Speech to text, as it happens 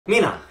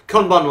Mina,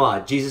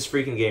 konbanwa,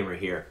 JesusFreakinGamer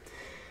here.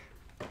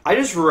 I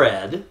just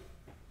read,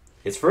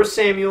 it's 1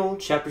 Samuel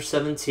chapter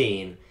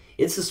 17.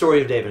 It's the story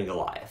of David and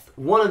Goliath.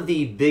 One of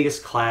the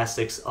biggest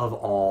classics of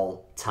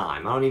all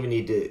time. I don't even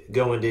need to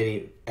go into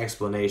any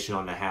explanation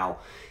on how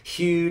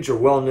huge or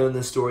well-known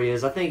this story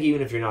is. I think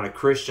even if you're not a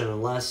Christian,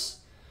 unless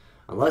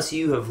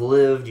you have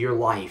lived your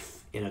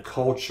life in a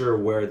culture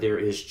where there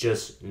is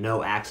just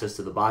no access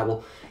to the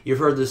Bible, you've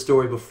heard this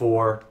story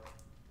before.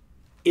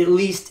 At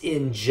least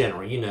in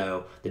general, you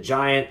know, the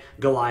giant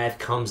Goliath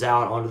comes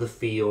out onto the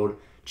field,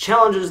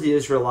 challenges the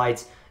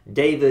Israelites.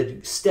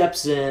 David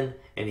steps in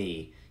and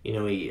he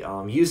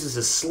uses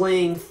a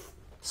sling,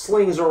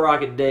 slings a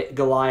rock at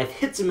Goliath,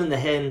 hits him in the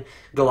head, and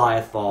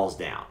Goliath falls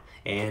down.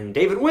 And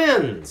David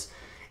wins.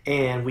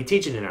 And we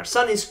teach it in our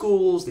Sunday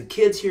schools. The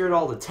kids hear it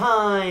all the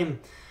time.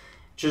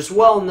 Just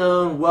well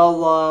known, well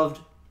loved.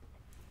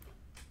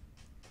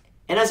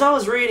 And as I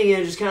was reading it,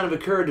 it just kind of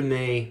occurred to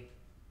me,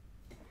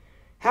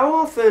 how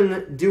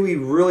often do we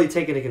really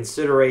take into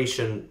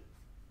consideration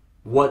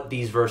what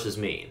these verses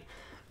mean?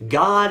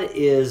 God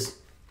is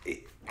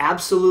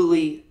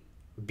absolutely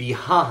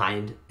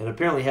behind and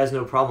apparently has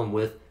no problem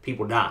with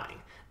people dying.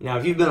 Now,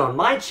 if you've been on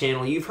my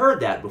channel, you've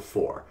heard that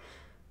before.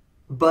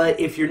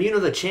 But if you're new to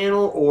the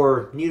channel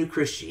or new to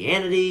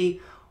Christianity,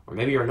 or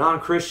maybe you're a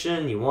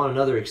non-Christian, you want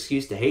another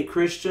excuse to hate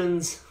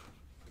Christians,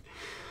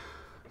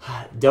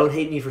 don't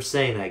hate me for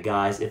saying that,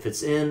 guys. If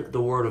it's in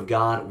the Word of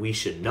God, we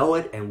should know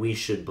it, and we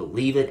should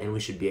believe it, and we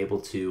should be able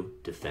to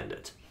defend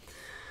it.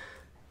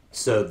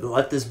 So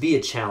let this be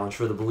a challenge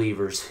for the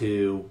believers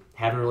who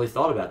haven't really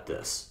thought about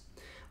this.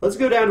 Let's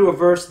go down to a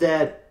verse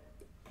that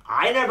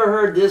I never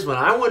heard this when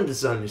I went to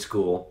Sunday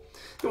school.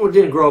 I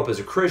didn't grow up as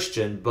a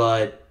Christian,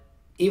 but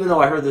even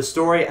though I heard this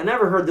story, I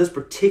never heard this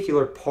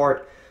particular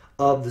part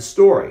of the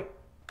story.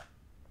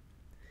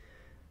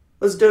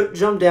 Let's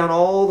jump down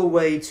all the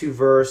way to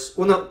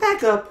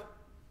back up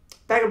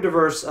to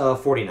verse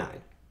 49.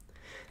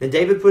 Then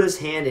David put his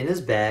hand in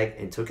his bag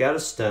and took out a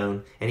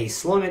stone, and he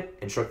slung it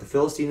and struck the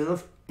Philistine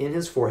in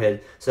his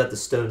forehead, so that the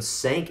stone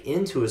sank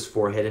into his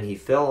forehead, and he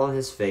fell on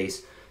his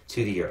face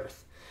to the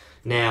earth.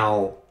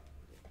 Now,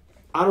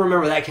 I don't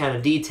remember that kind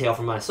of detail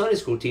from my Sunday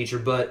school teacher,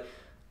 but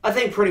I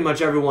think pretty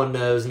much everyone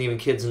knows, and even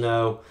kids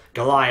know,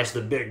 Goliath's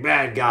the big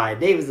bad guy.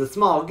 David's the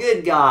small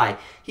good guy.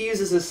 He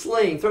uses his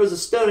sling, throws a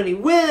stone, and he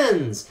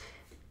wins.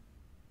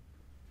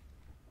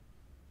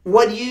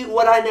 What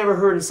I never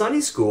heard in Sunday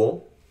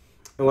school,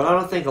 and what I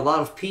don't think a lot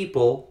of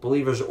people,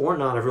 believers or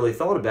not, have really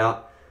thought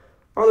about,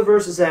 are the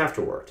verses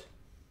afterward.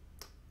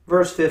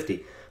 Verse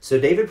 50. So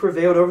David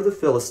prevailed over the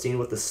Philistine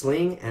with a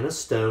sling and a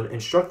stone,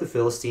 and struck the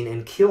Philistine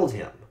and killed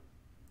him.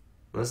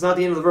 Well, that's not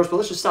the end of the verse, but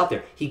let's just stop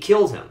there. He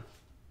killed him.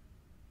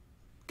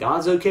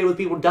 God's okay with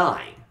people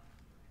dying.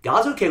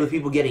 God's okay with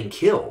people getting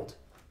killed.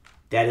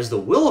 That is the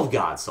will of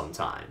God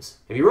sometimes.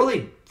 Have you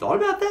really thought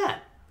about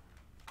that?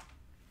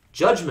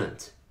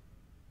 Judgment,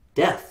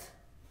 death,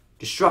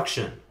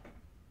 destruction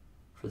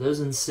for those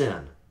in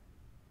sin.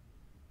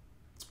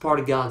 It's part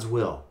of God's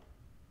will.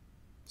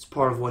 It's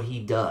part of what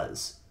He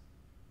does.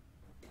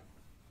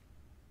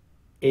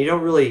 And you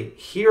don't really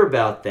hear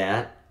about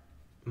that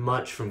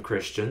much from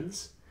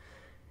Christians.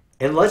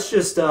 And let's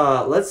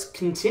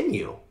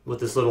continue with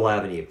this little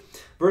avenue.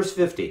 Verse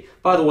 50.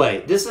 By the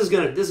way, this is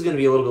gonna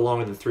be a little bit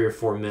longer than 3 or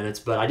 4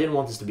 minutes, but I didn't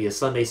want this to be a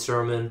Sunday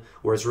sermon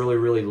where it's really,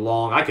 really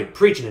long. I could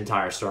preach an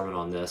entire sermon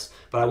on this,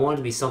 but I wanted it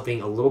to be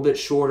something a little bit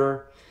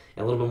shorter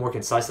and a little bit more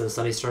concise than a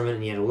Sunday sermon,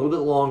 and yet a little bit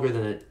longer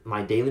than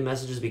my daily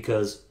messages,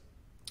 because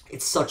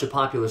it's such a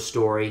popular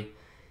story.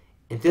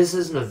 And this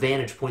isn't a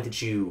vantage point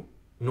that you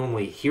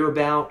normally hear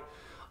about.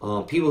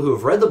 People who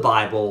have read the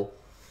Bible,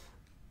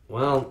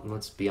 well,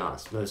 let's be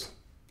honest, most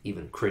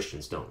even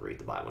Christians don't read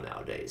the Bible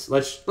nowadays.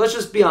 Let's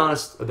just be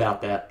honest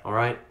about that, all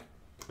right?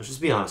 Let's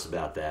just be honest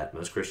about that.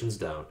 Most Christians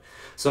don't.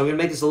 So I'm going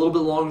to make this a little bit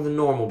longer than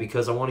normal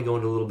because I want to go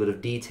into a little bit of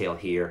detail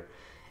here.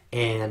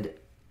 And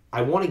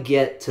I want to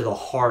get to the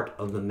heart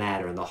of the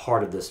matter and the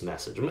heart of this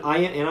message. I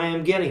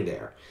am getting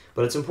there.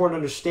 But it's important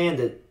to understand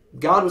that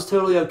God was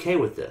totally okay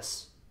with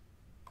this.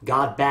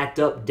 God backed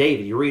up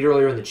David. You read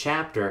earlier in the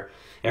chapter,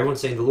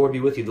 everyone's saying, the Lord be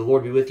with you, the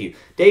Lord be with you.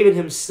 David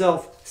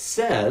himself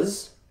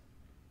says,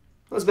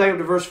 let's back up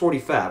to verse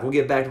 45. We'll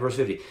get back to verse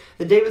 50.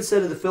 Then David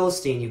said to the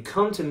Philistine, you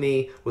come to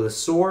me with a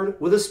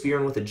sword, with a spear,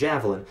 and with a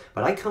javelin,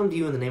 but I come to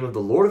you in the name of the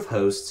Lord of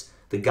hosts,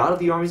 the God of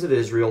the armies of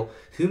Israel,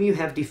 whom you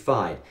have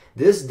defied.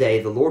 This day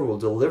the Lord will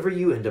deliver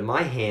you into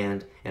my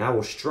hand, and I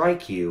will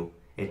strike you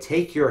and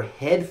take your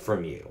head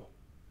from you.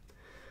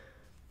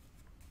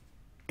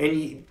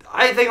 And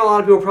I think a lot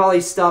of people probably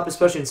stop,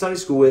 especially in Sunday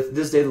school, with,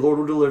 this day the Lord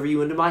will deliver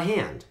you into my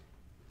hand.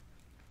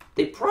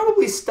 They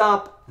probably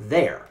stop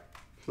there.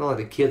 It's not like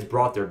the kids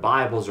brought their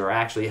Bibles or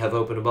actually have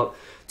opened them up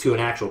to an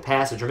actual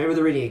passage. Or maybe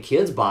they're reading a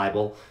kid's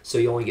Bible, so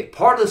you only get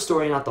part of the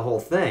story, not the whole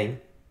thing.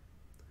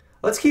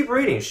 Let's keep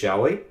reading,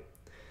 shall we?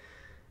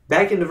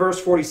 Back into verse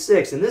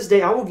 46. In this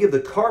day I will give the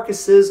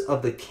carcasses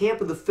of the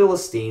camp of the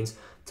Philistines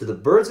to the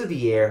birds of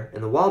the air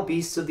and the wild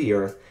beasts of the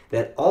earth,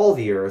 that all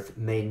the earth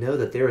may know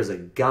that there is a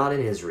God in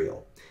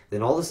Israel.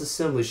 Then all this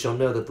assembly shall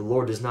know that the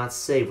Lord does not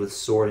save with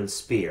sword and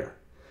spear.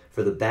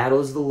 For the battle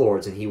is the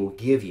Lord's, and he will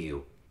give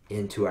you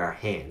into our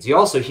hands. You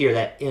also hear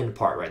that end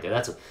part right there.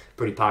 That's a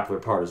pretty popular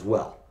part as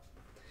well.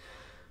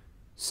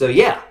 So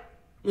yeah,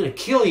 I'm going to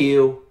kill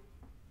you,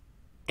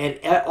 and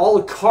all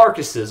the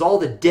carcasses, all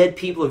the dead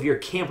people of your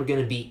camp are going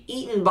to be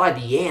eaten by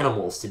the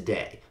animals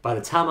today, by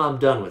the time I'm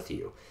done with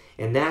you.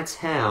 And that's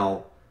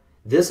how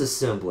this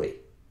assembly,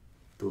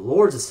 the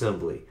Lord's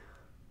assembly,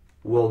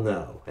 will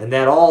know. And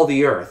that all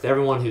the earth,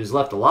 everyone who's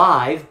left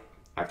alive,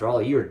 after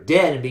all you are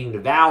dead and being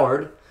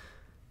devoured,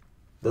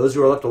 those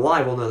who are left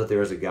alive will know that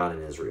there is a God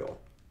in Israel.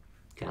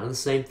 Kind of the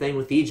same thing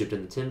with Egypt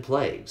and the 10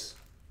 plagues.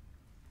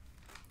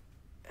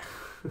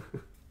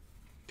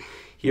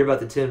 Hear about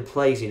the 10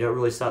 plagues, you don't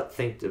really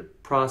think to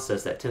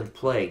process that 10th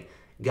plague.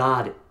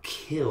 God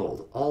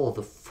killed all of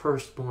the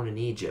firstborn in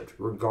Egypt,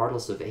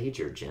 regardless of age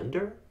or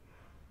gender?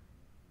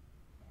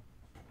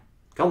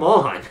 Come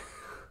on!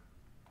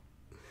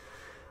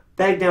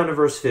 Back down to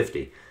verse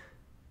 50.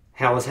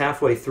 I was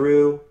halfway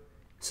through,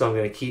 so I'm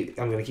going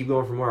to keep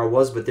going from where I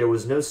was, but there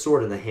was no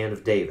sword in the hand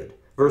of David.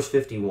 Verse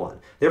 51.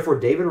 Therefore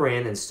David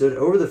ran and stood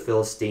over the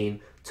Philistine,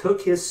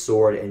 took his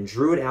sword and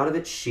drew it out of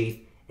its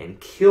sheath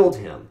and killed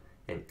him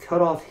and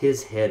cut off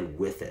his head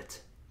with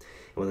it.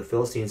 And when the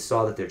Philistines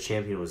saw that their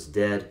champion was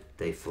dead,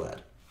 they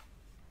fled.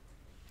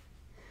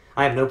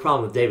 I have no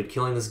problem with David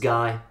killing this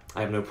guy.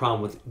 I have no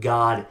problem with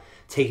God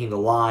taking the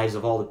lives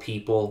of all the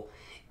people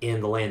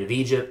in the land of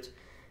Egypt.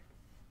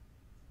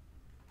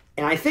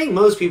 And I think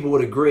most people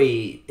would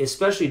agree,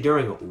 especially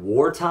during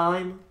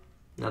wartime.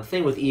 Now, the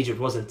thing with Egypt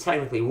wasn't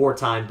technically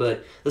wartime,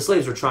 but the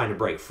slaves were trying to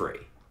break free.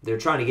 They were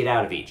trying to get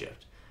out of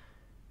Egypt.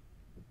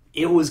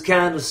 It was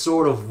kind of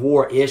sort of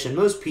war-ish, and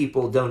most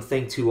people don't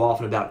think too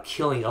often about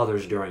killing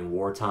others during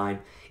wartime.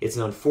 It's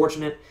an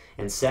unfortunate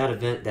and sad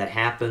event that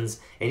happens.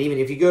 And even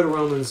if you go to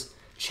Romans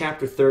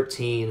chapter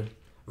 13,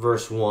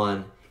 verse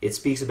 1, it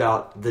speaks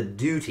about the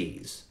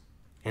duties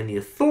and the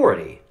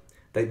authority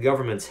that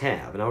governments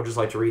have. And I would just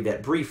like to read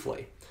that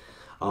briefly.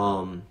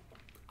 I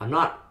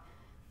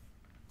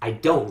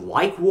don't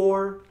like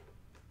war,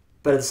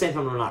 but at the same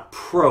time, I'm not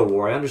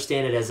pro-war. I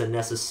understand it as a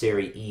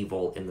necessary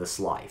evil in this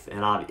life.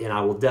 And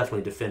I will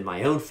definitely defend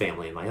my own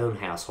family and my own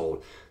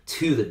household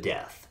to the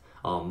death.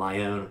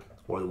 My own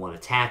or the one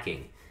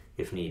attacking,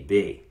 if need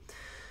be.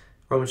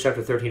 Romans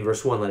chapter 13,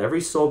 verse 1, let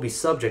every soul be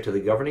subject to the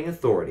governing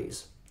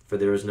authorities, for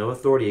there is no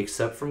authority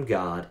except from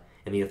God,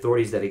 and the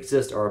authorities that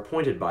exist are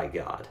appointed by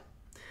God.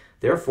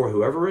 Therefore,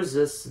 whoever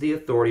resists the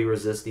authority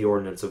resists the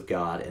ordinance of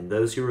God, and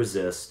those who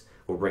resist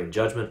will bring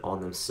judgment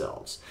on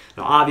themselves.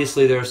 Now,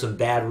 obviously, there are some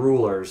bad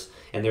rulers,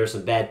 and there are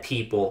some bad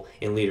people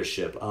in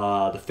leadership.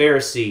 The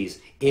Pharisees,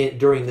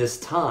 during this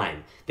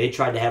time, they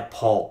tried to have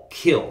Paul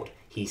killed.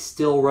 He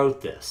still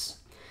wrote this.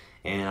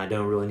 And I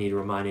don't really need to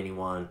remind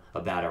anyone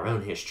about our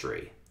own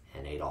history,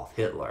 and Adolf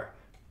Hitler,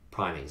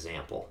 prime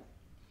example.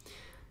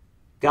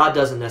 God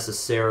doesn't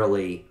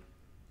necessarily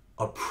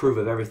approve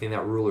of everything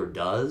that ruler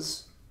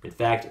does. In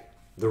fact,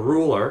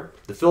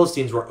 the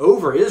Philistines were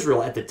over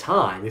Israel at the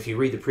time, if you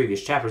read the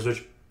previous chapters,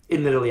 which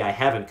admittedly I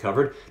haven't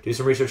covered. Do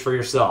some research for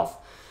yourself.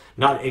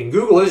 And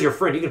Google is your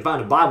friend. You can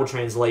find a Bible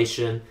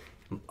translation,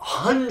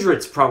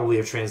 hundreds probably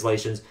of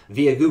translations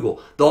via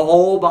Google. The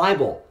whole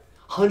Bible,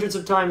 hundreds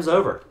of times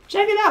over.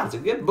 Check it out. It's a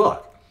good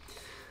book.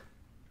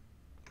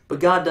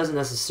 But God doesn't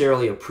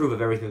necessarily approve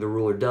of everything the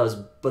ruler does,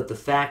 but the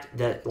fact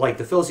that, like,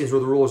 the Philistines were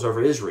the rulers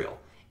over Israel,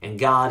 and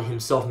God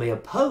himself may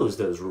oppose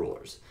those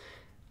rulers.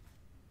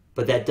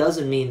 But that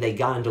doesn't mean they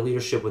got into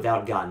leadership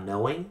without God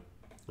knowing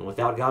and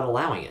without God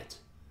allowing it.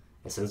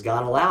 And since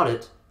God allowed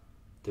it,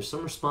 there's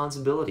some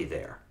responsibility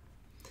there.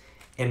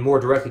 And more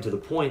directly to the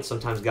point,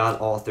 sometimes God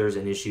authors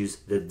and issues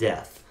the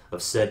death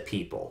of said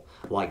people,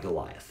 like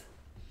Goliath.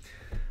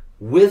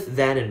 With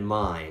that in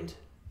mind,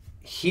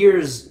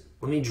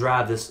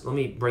 let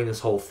me bring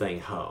this whole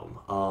thing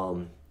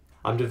home.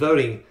 I'm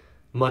devoting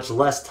much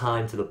less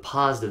time to the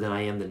positive than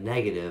I am the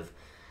negative.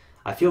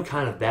 I feel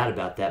kind of bad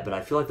about that, but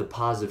I feel like the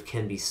positive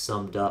can be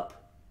summed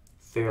up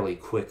fairly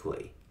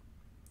quickly.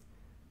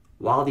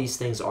 While these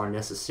things are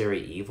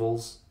necessary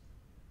evils,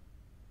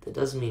 that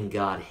doesn't mean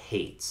God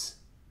hates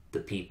the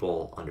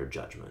people under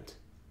judgment.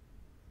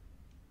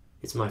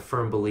 It's my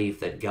firm belief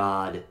that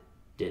God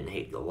didn't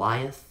hate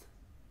Goliath,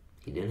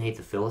 he didn't hate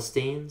the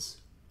Philistines,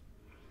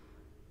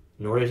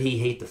 nor did he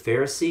hate the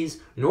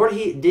Pharisees, nor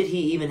did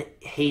he even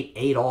hate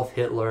Adolf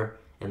Hitler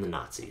and the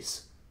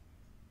Nazis.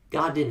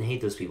 God didn't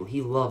hate those people.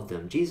 He loved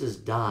them. Jesus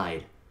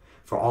died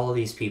for all of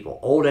these people.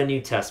 Old and New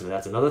Testament.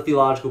 That's another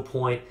theological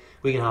point.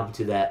 We can hop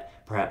into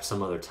that perhaps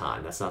some other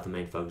time. That's not the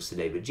main focus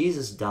today. But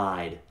Jesus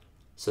died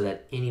so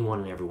that anyone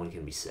and everyone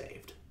can be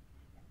saved.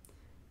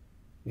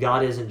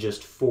 God isn't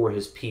just for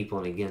his people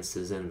and against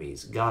his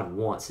enemies. God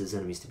wants his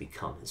enemies to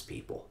become his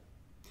people.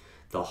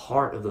 The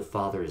heart of the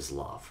Father is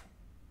love.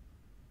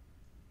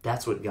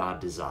 That's what God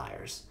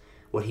desires.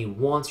 What he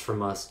wants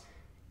from us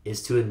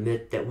is to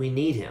admit that we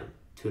need him,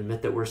 to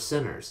admit that we're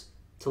sinners,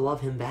 to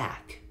love him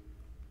back.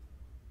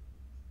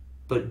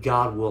 But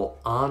God will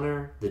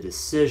honor the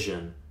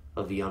decision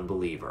of the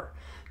unbeliever.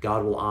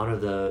 God will honor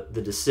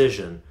the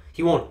decision.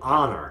 He won't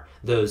honor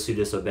those who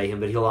disobey him,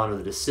 but he'll honor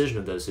the decision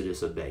of those who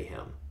disobey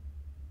him.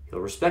 He'll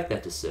respect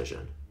that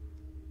decision,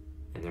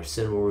 and their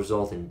sin will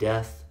result in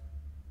death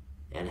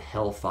and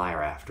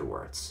hellfire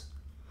afterwards.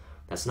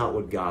 That's not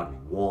what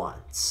God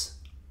wants.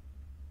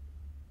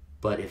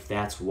 But if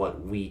that's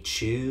what we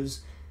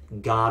choose,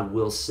 God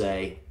will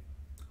say,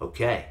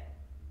 okay.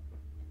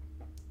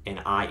 And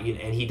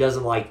he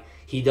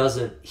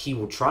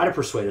will try to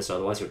persuade us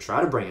otherwise. He'll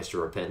try to bring us to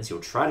repentance. He'll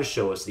try to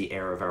show us the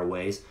error of our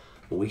ways.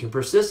 But we can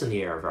persist in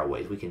the error of our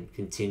ways. We can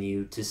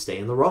continue to stay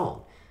in the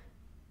wrong.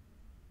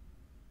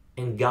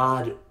 And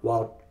God,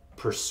 while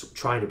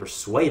trying to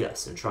persuade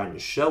us and trying to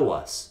show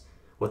us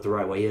what the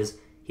right way is,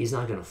 he's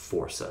not going to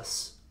force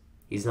us.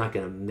 He's not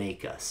going to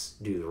make us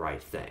do the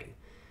right thing.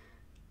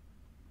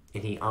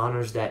 And he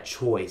honors that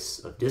choice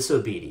of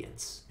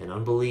disobedience and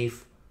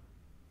unbelief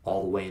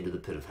all the way into the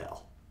pit of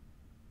hell.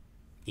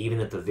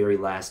 Even at the very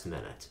last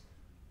minute,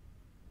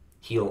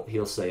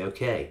 he'll say,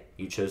 okay,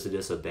 you chose to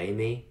disobey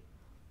me.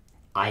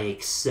 I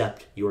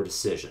accept your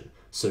decision,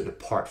 so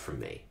depart from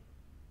me.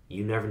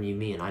 You never knew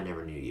me and I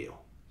never knew you.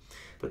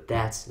 But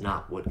that's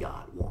not what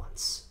God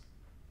wants.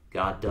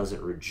 God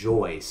doesn't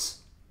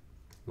rejoice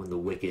when the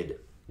wicked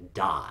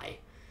die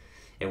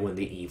and when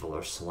the evil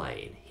are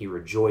slain. He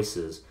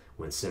rejoices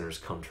when sinners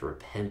come to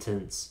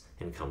repentance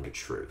and come to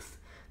truth.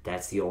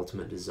 That's the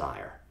ultimate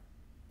desire.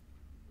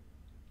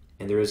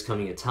 And there is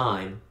coming a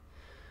time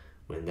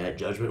when that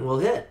judgment will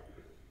hit.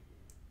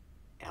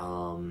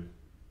 And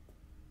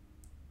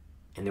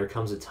there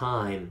comes a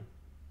time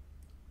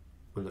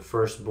when the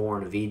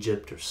firstborn of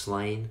Egypt are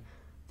slain.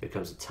 There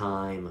comes a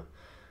time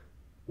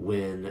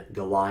when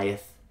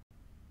Goliath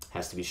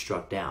has to be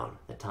struck down.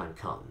 That time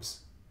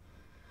comes.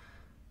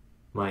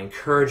 My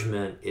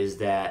encouragement is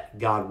that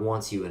God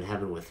wants you in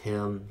heaven with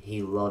him.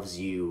 He loves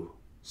you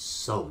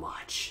so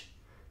much.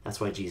 That's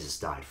why Jesus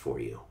died for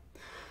you.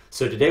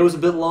 So today was a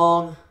bit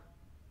long,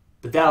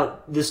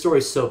 but this story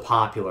is so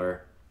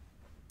popular,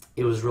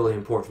 it was really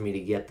important for me to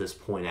get this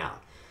point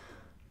out.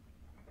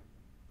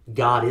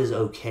 God is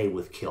okay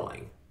with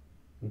killing.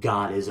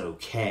 God is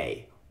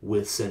okay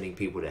with sending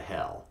people to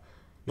hell.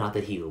 Not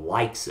that he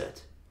likes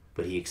it,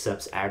 but he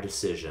accepts our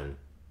decision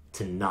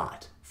to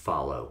not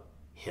follow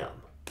him.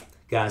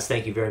 Guys,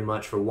 thank you very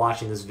much for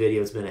watching this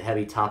video. It's been a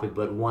heavy topic,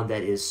 but one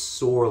that is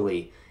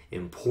sorely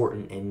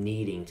important and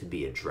needing to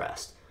be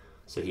addressed.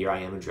 So here I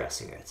am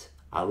addressing it.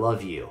 I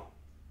love you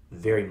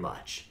very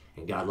much,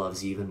 and God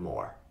loves you even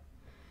more.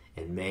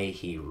 And may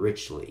he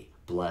richly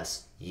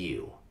bless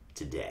you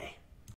today.